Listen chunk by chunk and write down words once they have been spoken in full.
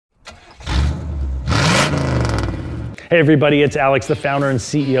Hey everybody, it's Alex, the founder and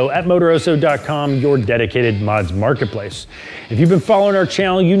CEO at Motoroso.com, your dedicated mods marketplace. If you've been following our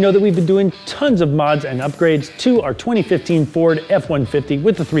channel, you know that we've been doing tons of mods and upgrades to our 2015 Ford F-150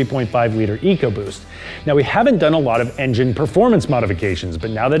 with the 3.5 liter EcoBoost. Now, we haven't done a lot of engine performance modifications,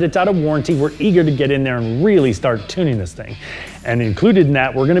 but now that it's out of warranty, we're eager to get in there and really start tuning this thing. And included in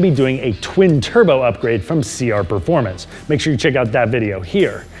that, we're gonna be doing a twin turbo upgrade from CR Performance. Make sure you check out that video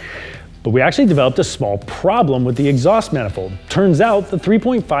here. But we actually developed a small problem with the exhaust manifold. Turns out the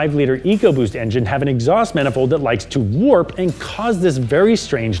 3.5 liter EcoBoost engine have an exhaust manifold that likes to warp and cause this very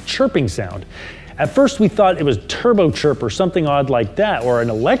strange chirping sound. At first we thought it was turbo chirp or something odd like that, or an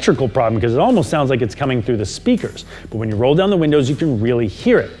electrical problem because it almost sounds like it's coming through the speakers. But when you roll down the windows, you can really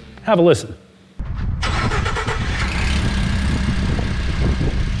hear it. Have a listen.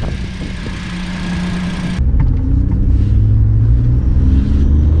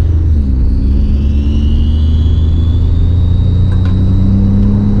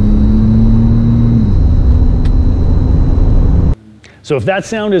 So if that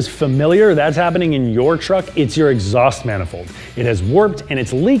sound is familiar, that's happening in your truck, it's your exhaust manifold. It has warped and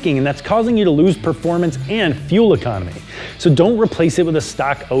it's leaking, and that's causing you to lose performance and fuel economy. So don't replace it with a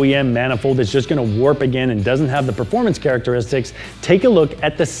stock OEM manifold that's just gonna warp again and doesn't have the performance characteristics. Take a look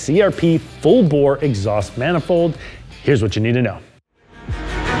at the CRP full bore exhaust manifold. Here's what you need to know.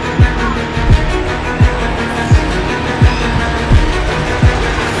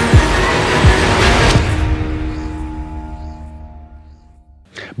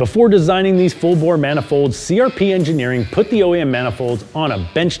 Before designing these full-bore manifolds, CRP Engineering put the OEM manifolds on a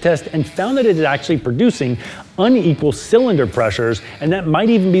bench test and found that it is actually producing unequal cylinder pressures, and that might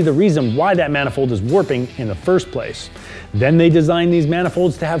even be the reason why that manifold is warping in the first place. Then they designed these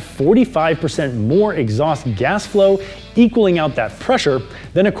manifolds to have 45% more exhaust gas flow, equaling out that pressure.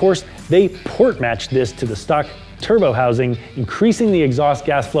 Then of course, they port matched this to the stock turbo housing, increasing the exhaust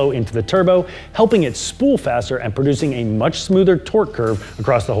gas flow into the turbo, helping it spool faster and producing a much smoother torque curve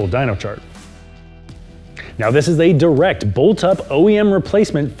across the whole dyno chart. Now this is a direct bolt-up OEM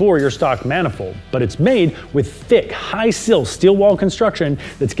replacement for your stock manifold, but it's made with thick, high-sill steel wall construction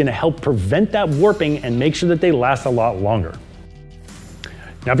that's gonna help prevent that warping and make sure that they last a lot longer.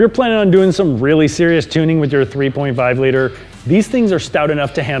 Now if you're planning on doing some really serious tuning with your 3.5 liter, these things are stout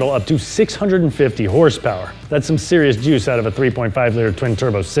enough to handle up to 650 horsepower. That's some serious juice out of a 3.5 liter twin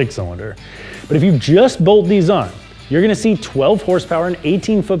turbo 6-cylinder. But if you just bolt these on, you're gonna see 12 horsepower and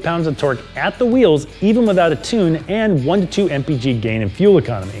 18 foot-pounds of torque at the wheels, even without a tune, and 1 to 2 mpg gain in fuel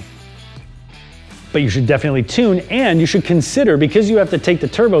economy. But you should definitely tune, and you should consider, because you have to take the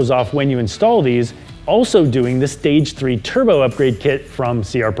turbos off when you install these, also doing the Stage 3 turbo upgrade kit from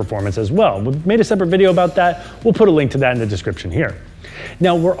CR Performance as well. We've made a separate video about that. We'll put a link to that in the description here.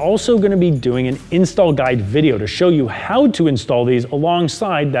 Now, we're also going to be doing an install guide video to show you how to install these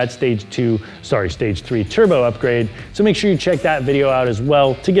alongside that Stage 3 turbo upgrade. So make sure you check that video out as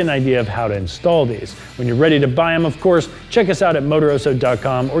well to get an idea of how to install these. When you're ready to buy them, of course, check us out at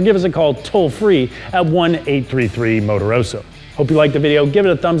Motoroso.com or give us a call toll-free at 1-833-MOTOROSO. Hope you liked the video, give it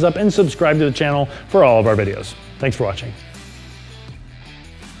a thumbs up and subscribe to the channel for all of our videos. Thanks for watching.